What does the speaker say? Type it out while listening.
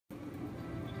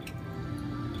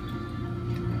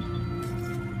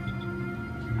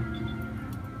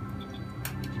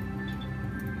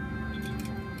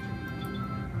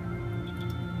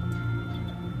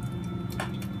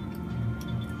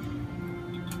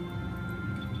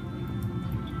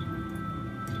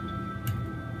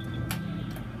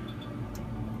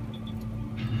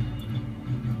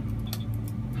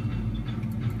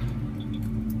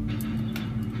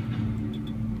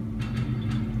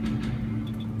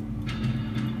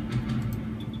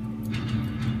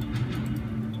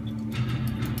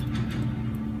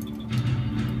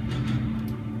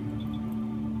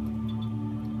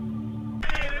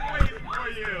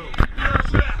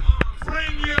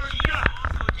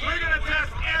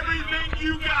what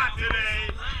you got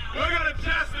today. We're gonna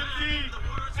test and see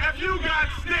if you got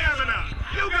stamina.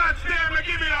 You got stamina,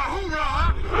 give me a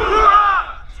hoorah!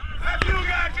 Hoorah! If you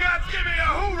got guts, give me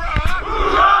a hoorah!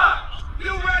 Hoorah!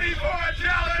 You ready for a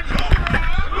challenge?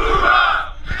 Hoorah!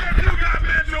 Hoorah! If you got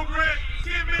mental grit,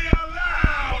 give me a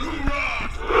loud hoorah!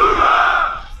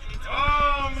 Hoorah!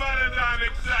 Oh, mothers, I'm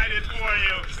excited for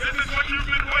you. This is what you've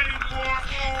been waiting for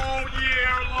all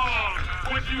year long.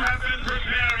 What you have been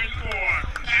preparing for.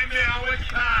 And now it's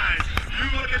time. You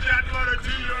look at that mother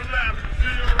to your left, to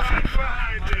your right,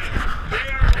 behind it. They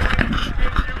are going to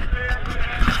give you their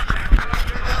best.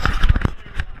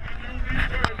 And you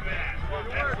deserve that.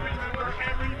 Let's remember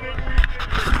everything we did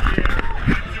this year,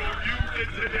 and you'll use it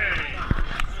today.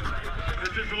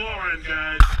 This is Lauren,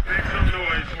 guys. Make some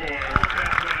noise for her. What's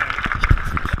that man?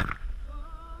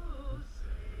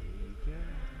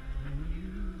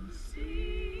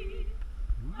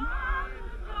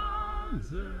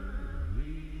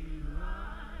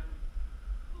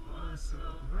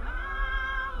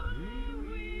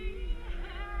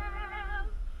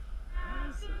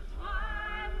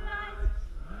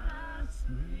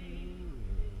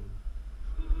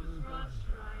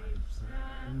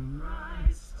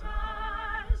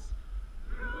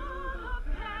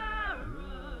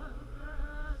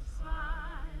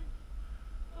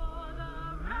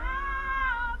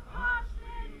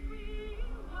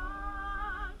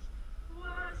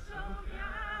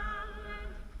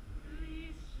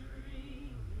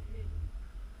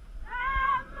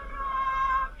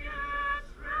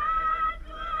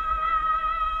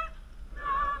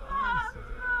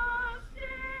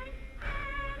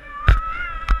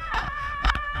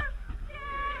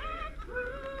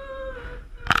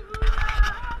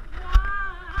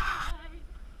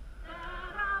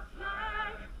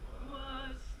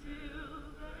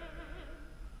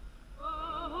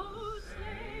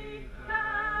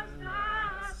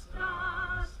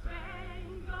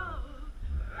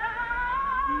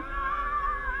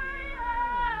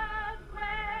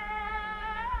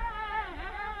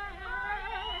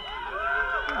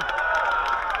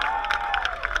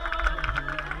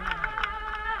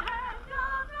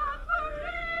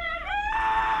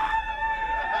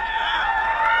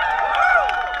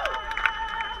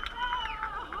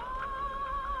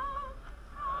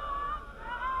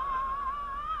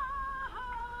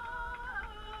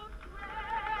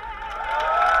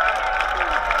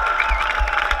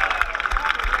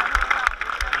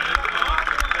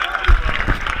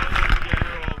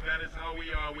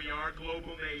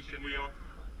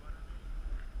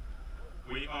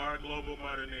 We are Global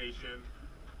Mother Nation.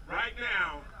 Right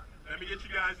now, let me get you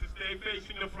guys to stay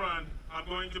facing the front. I'm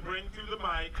going to bring to the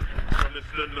mic from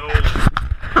Mr. Nolan.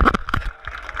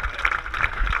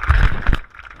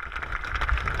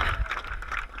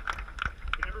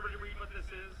 Can everybody read what this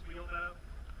is? Neveda?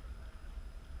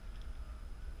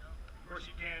 Of course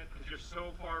you can't, because you're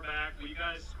so far back. Will you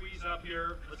guys squeeze up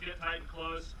here? Let's get tight and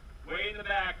close. Way in the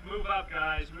back. Move up,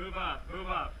 guys. Move up. Move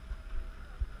up.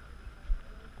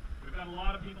 We've got a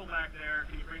lot of people back there.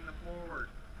 Can you bring them forward?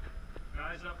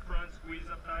 Guys up front, squeeze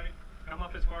up tight. Come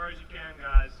up as far as you can,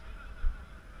 guys.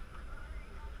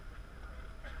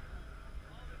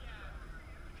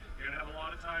 You're going to have a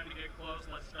lot of time to get close.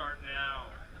 Let's start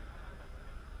now.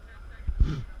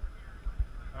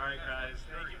 All right, guys.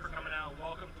 Thank you for coming out.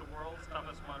 Welcome to World's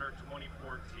Toughest Mudder 2014.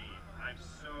 I'm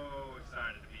so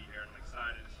excited to be here, and I'm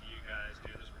excited to see you guys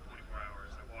do this for 24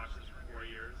 hours. I've watched this for 4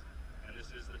 years, and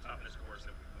this is the toughest course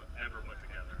that we've ever put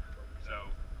together. So,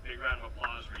 big round of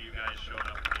applause for you guys showing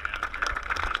up to be out here.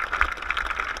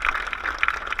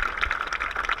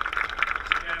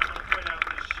 So again, I'm going to point out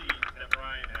this sheet that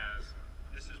Brian has.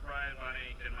 This is Brian Von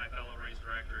Aiken, my fellow race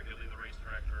director. He'll be the race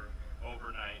director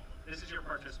overnight. This is your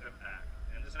participant pack,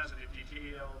 and this has a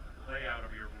detailed layout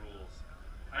of your rules.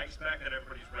 I expect that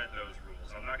everybody's read those rules.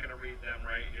 I'm not going to read them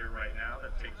right here, right now.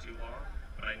 That'd take too long,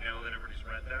 but I know that everybody's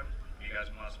read them. You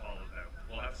guys must follow them.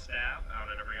 We'll have staff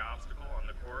out at every obstacle on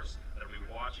the course that will be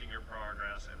watching your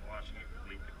progress and watching you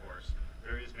complete the course.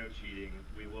 There is no cheating.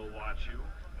 We will watch you,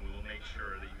 and we will make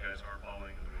sure that you guys are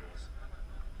following the rules.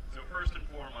 So first and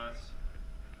foremost,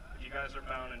 if you guys are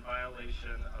found in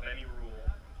violation of any rule,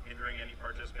 hindering any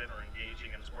participant or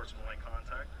engaging in sportsmanlike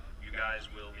contact, you guys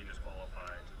will be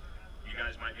disqualified. You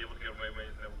guys might be able to get away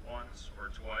with it once or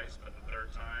twice, but the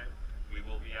third time, we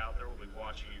will be out there, we'll be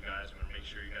watching you guys. We're going to make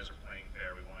sure you guys are playing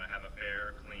fair. We want to have a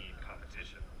fair, clean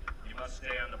competition. You must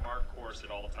stay on the marked course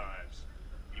at all times.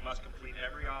 You must complete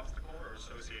every obstacle or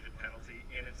associated penalty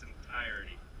in its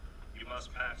entirety. You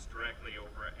must pass directly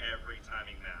over every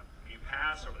timing map. When you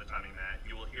pass over the timing map,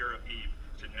 you will hear a beep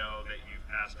to know that you've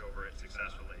passed over it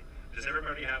successfully. Does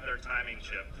everybody have their timing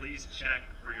chip? Please check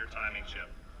for your timing chip.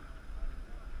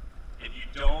 If you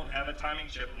don't have a timing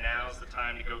chip, now's the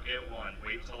time to go get one.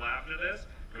 Wait till after this,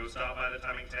 go stop by the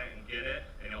timing tent and get it,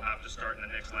 and you'll have to start in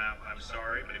the next lap. I'm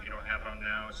sorry, but if you don't have it on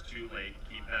now, it's too late.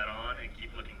 Keep that on and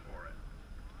keep looking for it.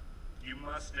 You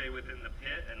must stay within the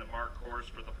pit and the marked course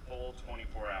for the full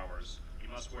 24 hours. You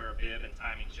must wear a bib and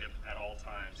timing chip at all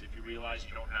times. If you realize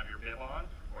you don't have your bib on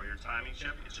or your timing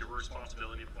chip, it's your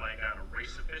responsibility to flag down a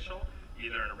race official,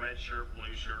 either in a red shirt,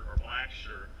 blue shirt, or black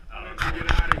shirt. Get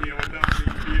out of here without me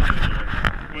feeling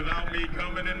you, without me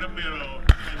coming in the middle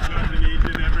and touching each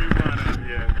and every one of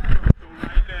you. So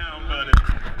right now, buddy,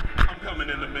 I'm coming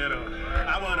in the middle.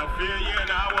 I want to feel you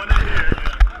and I want to hear you.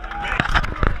 Make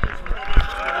some noise for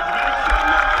myself. Make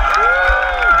some noise.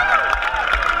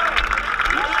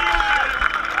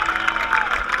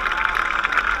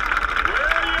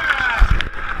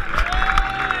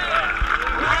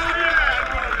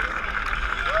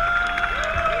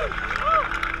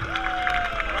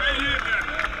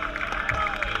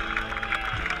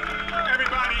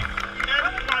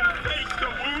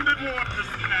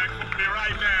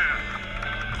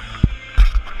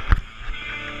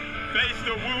 Face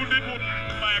the wounded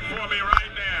flag for me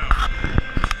right now.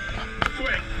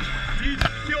 Quick, DJ,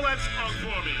 kill that song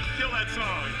for me. Kill that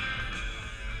song.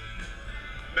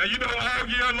 Now you know all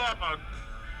year long,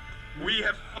 we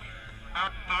have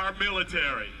our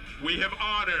military. We have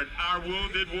honored our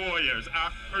wounded warriors,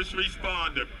 our first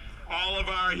responders, all of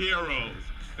our heroes.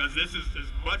 Because this is as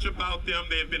much about them.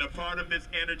 They have been a part of this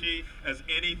energy as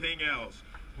anything else.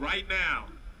 Right now,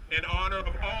 in honor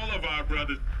of all of our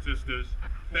brothers and sisters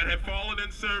that have fallen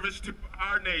in service to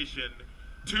our nation,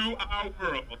 to our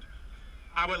world,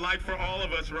 I would like for all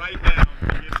of us right now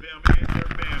to give them and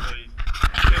their families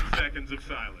 10 seconds of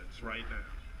silence right now.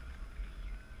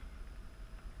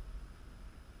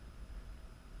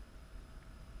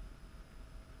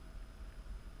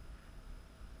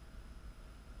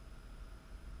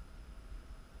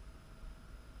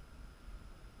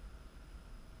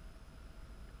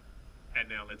 And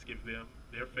now let's give them,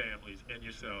 their families, and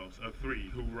yourselves a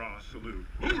 3 hoorah salute.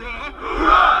 Hoorah!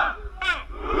 Hoorah!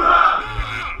 Hoorah!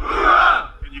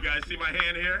 Hoorah! Can you guys see my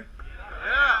hand here?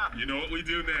 Yeah. You know what we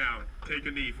do now. Take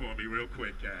a knee for me real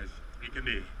quick, guys. Take a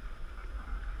knee.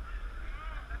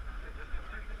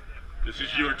 This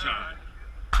is your time.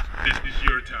 This is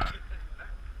your time.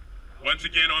 Once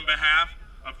again, on behalf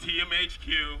of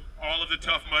TMHQ, all of the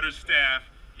Tough Mudders staff,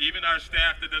 even our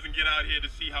staff that doesn't get out here to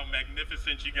see how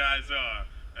magnificent you guys are,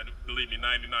 and believe me,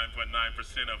 99.9%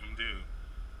 of them do.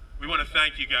 We want to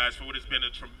thank you guys for what has been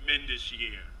a tremendous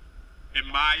year. In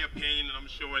my opinion, and I'm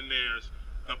sure in theirs,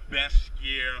 the best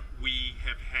year we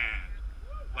have had.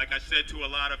 Like I said to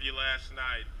a lot of you last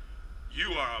night,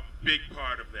 you are a big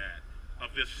part of that,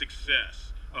 of this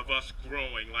success, of us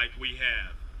growing like we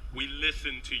have. We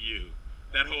listened to you.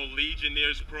 That whole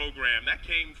Legionnaires program, that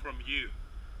came from you.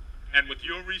 And with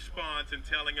your response and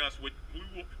telling us what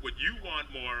you want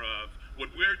more of, what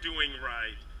we're doing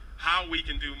right, how we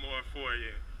can do more for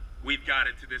you, we've got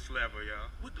it to this level, y'all.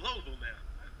 We're global now.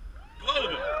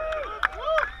 Global.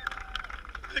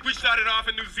 I think we started off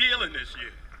in New Zealand this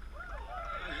year.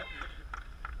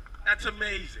 That's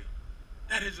amazing.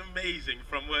 That is amazing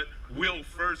from what Will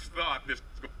first thought this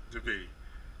was going to be.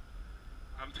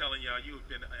 I'm telling y'all, you have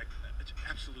been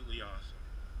absolutely awesome.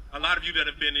 A lot of you that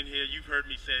have been in here, you've heard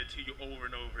me say it to you over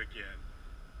and over again.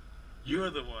 You're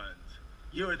the ones.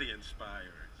 You're the inspirers.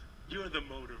 You're the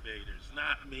motivators,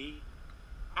 not me.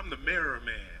 I'm the mirror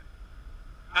man.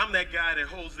 I'm that guy that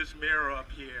holds this mirror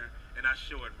up here and I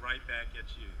show it right back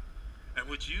at you. And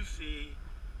what you see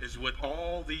is what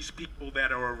all these people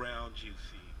that are around you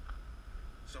see.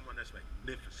 Someone that's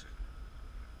magnificent,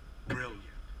 brilliant,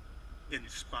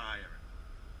 inspiring.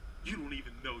 You don't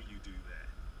even know you do that.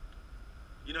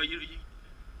 You know,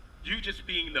 you just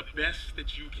being the best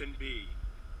that you can be.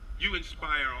 You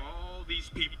inspire all these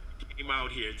people that came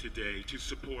out here today to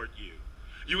support you.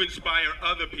 You inspire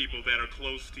other people that are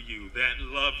close to you, that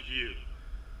love you,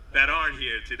 that aren't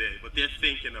here today, but they're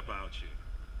thinking about you.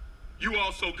 You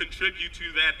also contribute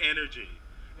to that energy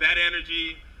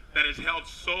that has helped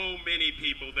so many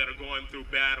people that are going through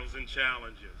battles and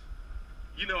challenges.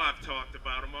 You know I've talked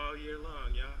about them all year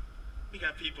long, y'all. We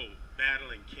got people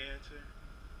battling cancer.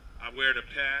 I wear the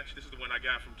patch. This is the one I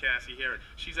got from Cassie Harris.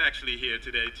 She's actually here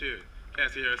today, too.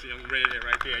 Cassie Harris, a young redhead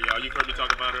right there, y'all. You've heard me talk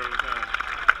about her all the time.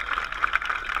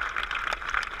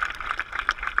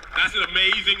 That's an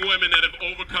amazing woman that have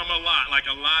overcome a lot, like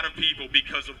a lot of people,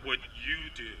 because of what you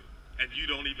do. And you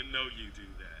don't even know you do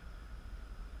that.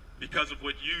 Because of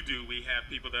what you do, we have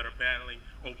people that are battling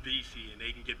obesity, and they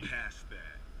can get past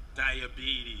that.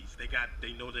 Diabetes,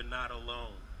 they know they're not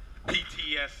alone.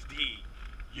 PTSD,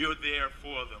 you're there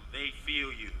for them. They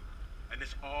feel you. And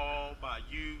it's all by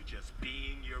you just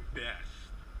being your best.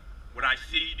 When I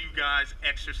see you guys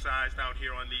exercised out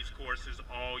here on these courses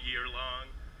all year long,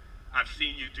 I've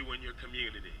seen you do in your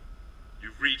community.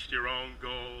 You've reached your own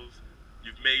goals,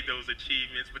 you've made those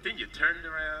achievements, but then you turned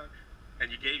around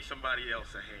and you gave somebody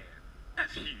else a hand.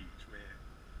 That's huge, man.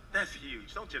 That's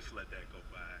huge. Don't just let that go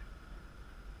by.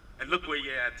 And look where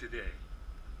you're at today.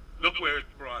 Look where it's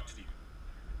brought you.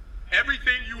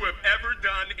 Everything you have ever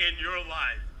done in your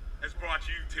life has brought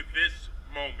you to this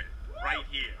moment, right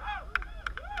here.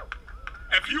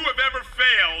 If you have ever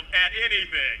failed at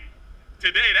anything,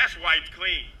 today that's wiped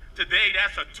clean. Today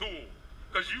that's a tool,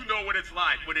 because you know what it's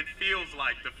like, what it feels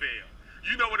like to fail.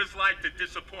 You know what it's like to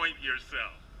disappoint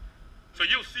yourself. So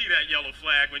you'll see that yellow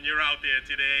flag when you're out there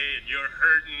today and you're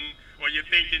hurting or you're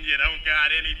thinking you don't got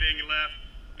anything left.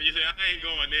 And you say, I ain't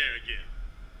going there again.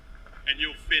 And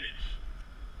you'll finish.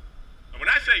 And when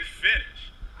I say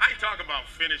finish, I ain't talking about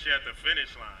finish at the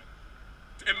finish line.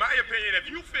 In my opinion, if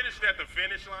you finished at the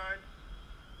finish line,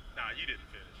 nah, you didn't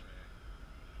finish, man.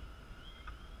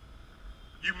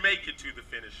 You make it to the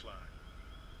finish line.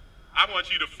 I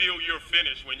want you to feel your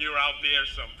finish when you're out there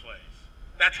someplace.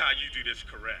 That's how you do this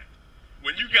correct.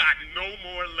 When you got no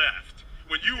more left,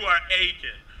 when you are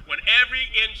aching, when every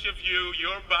inch of you,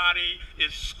 your body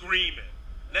is screaming,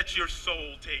 let your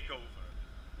soul take over.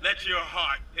 Let your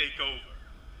heart take over.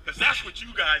 Because that's what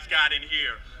you guys got in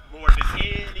here more than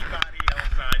anybody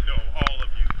else I know, all of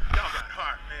you. Y'all got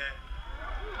heart, man.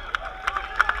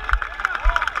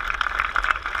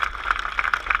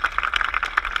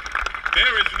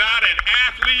 There is not an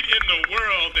athlete in the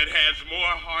world that has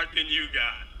more heart than you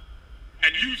got.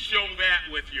 And you show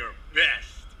that with your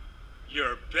best.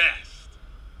 Your best.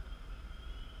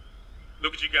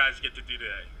 Look what you guys get to do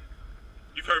today.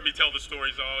 You've heard me tell the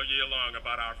stories all year long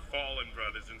about our fallen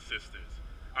brothers and sisters.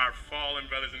 Our fallen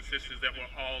brothers and sisters that were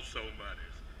also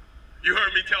mothers. You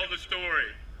heard me tell the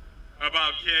story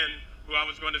about Ken, who I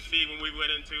was going to see when we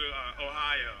went into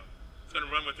Ohio. I was going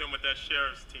to run with him with that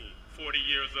sheriff's team, 40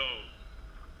 years old.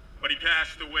 But he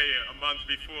passed away a month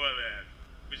before that.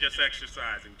 He was just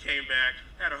exercising, came back,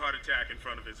 had a heart attack in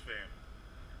front of his family.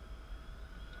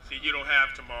 See, you don't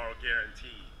have tomorrow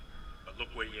guaranteed, but look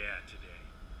where you're at today.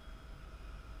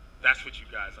 That's what you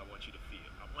guys, I want you to feel.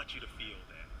 I want you to feel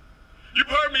that. You've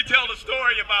heard me tell the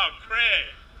story about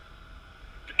Craig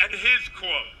and his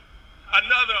quote.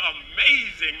 Another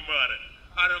amazing mother,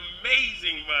 an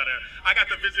amazing mother. I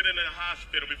got to visit him in a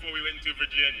hospital before we went into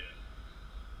Virginia.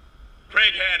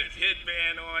 Craig had his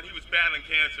headband on. He was battling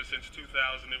cancer since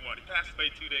 2001. He passed away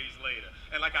 2 days later.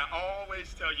 And like I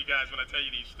always tell you guys when I tell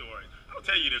you these stories, I don't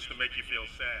tell you this to make you feel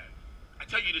sad. I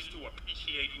tell you this to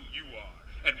appreciate who you are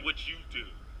and what you do.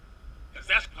 Because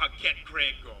that's what kept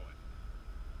Craig going.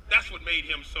 That's what made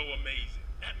him so amazing.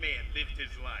 That man lived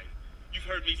his life. You've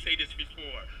heard me say this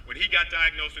before. When he got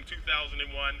diagnosed in 2001,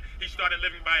 he started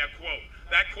living by a quote.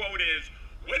 That quote is,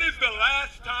 when is the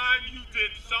last time you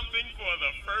did something for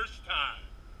the first time?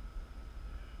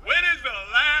 When is the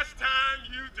last time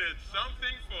you did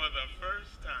something for the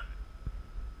first time?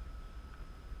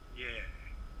 Yeah.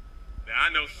 Now, I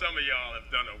know some of y'all have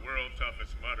done a World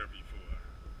Toughest Mudder before.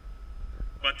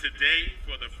 But today,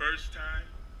 for the first time,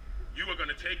 you are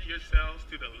going to take yourselves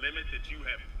to the limit that you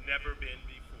have never been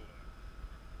before.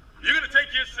 You're going to take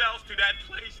yourselves to that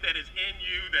place that is in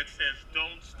you that says,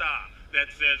 don't stop, that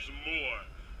says more,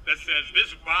 that says,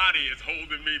 this body is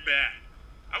holding me back.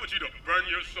 I want you to burn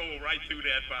your soul right through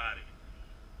that body.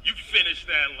 You finish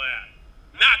that lap.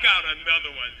 Knock out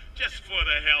another one just for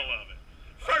the hell of it.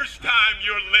 First time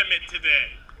your limit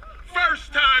today. First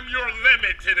time your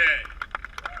limit today.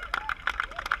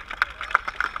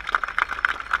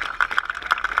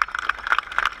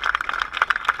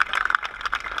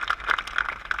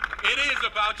 It is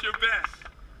about your best.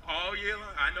 All year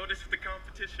long. I know this is the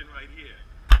competition right here.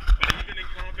 But even in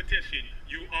competition,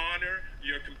 you honor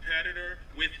your competitor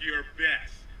with your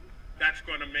best. That's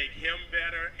going to make him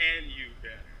better and you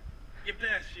better. Your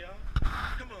best, y'all.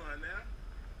 Come on now.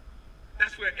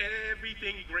 That's where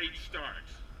everything great starts,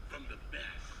 from the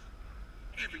best.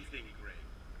 Everything great.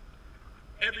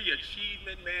 Every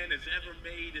achievement man has ever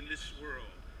made in this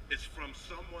world is from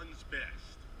someone's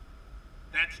best.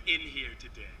 That's in here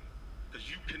today, because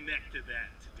you connect to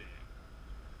that today.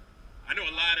 I know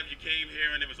a lot of you came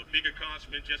here and it was a big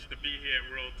accomplishment just to be here at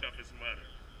World Toughest Mudder.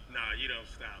 Nah, you don't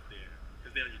stop there,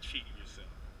 because then you're cheating yourself.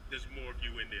 There's more of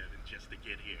you in there than just to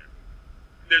get here.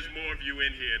 There's more of you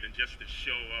in here than just to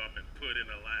show up and put in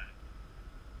a lap.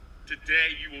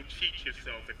 Today you will cheat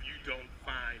yourself if you don't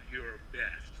find your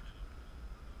best.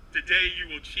 Today you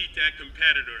will cheat that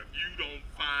competitor if you don't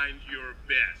find your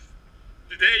best.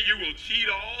 Today you will cheat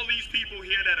all these people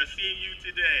here that are seeing you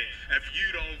today if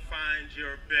you don't find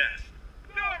your best.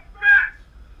 Your best!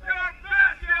 Your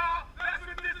best, y'all! That's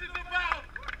what this is about!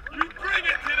 You bring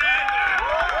it today!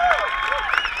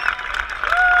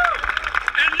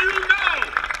 And you know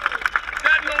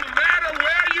that no matter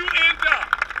where you end up,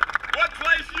 what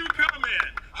place you come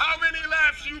in, how many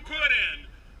laps you put in,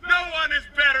 no one is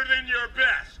better than your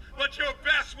best. But your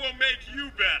best will make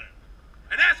you better.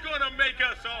 And that's going to make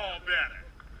us all better.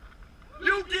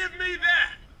 You give me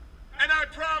that, and I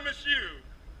promise you,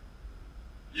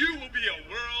 you will be a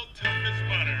world toughest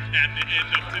butter at the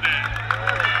end of today.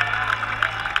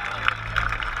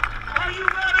 Are you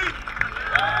ready?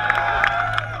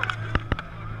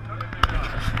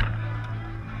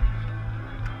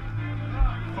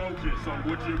 Focus on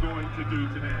what you're going to do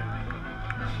today.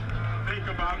 Think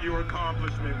about your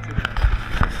accomplishment today.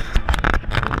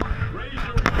 Raise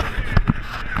your right hand.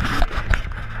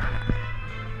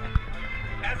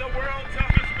 As a world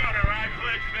toughest butter, I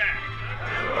pledge that.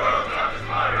 As a world toughest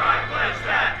butter, I pledge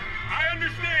that. I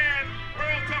understand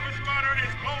world toughest butter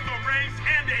is both a race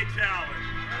and a challenge.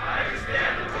 I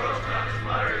understand the world's toughest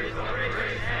butter is a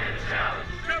race and a challenge.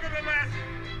 Nevertheless,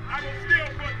 I will still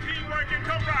put teamwork and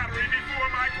camaraderie before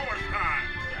my course time.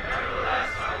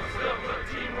 Nevertheless, I will still put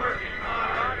teamwork and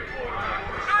camaraderie before my course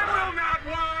time. I will not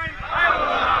whine. I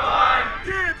will not whine.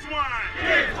 Kids whine.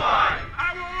 Kids whine.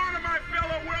 I will honor my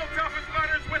fellow world toughest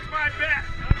butters with my best.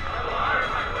 I will honor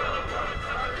my fellow world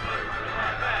toughest butters with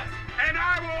my best. And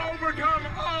I will overcome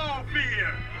all fear.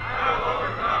 I will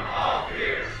overcome all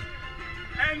fears.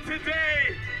 And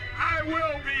today, I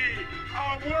will be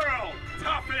a world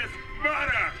toughest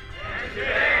butter. And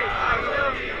today, I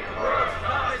will be the world's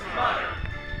toughest butter.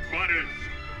 Butters,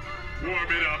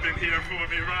 warm it up in here for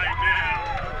me right now.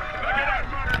 Look at that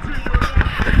butter to your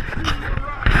left, to your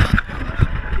right.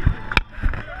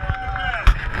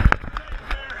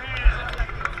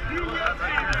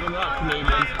 Good luck,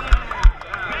 Canadians.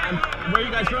 Where are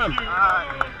you guys from?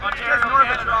 Ontario,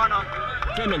 Canada.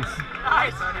 Timmins.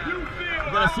 Nice.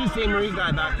 We got a Sault Ste. Marie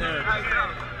guy back there.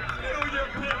 Feel your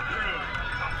pit crew.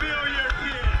 Feel your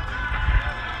kids.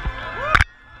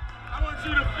 I want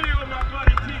you to feel my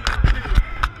buddy team too.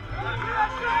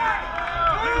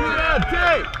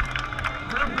 USA!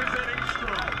 Representing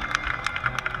strong.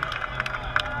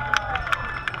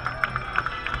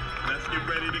 Let's get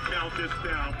ready to count this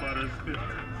down, Butters. 15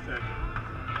 seconds.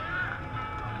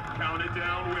 Count it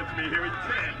down with me. Here we 10,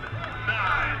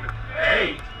 9,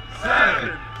 8,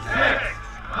 7, 6,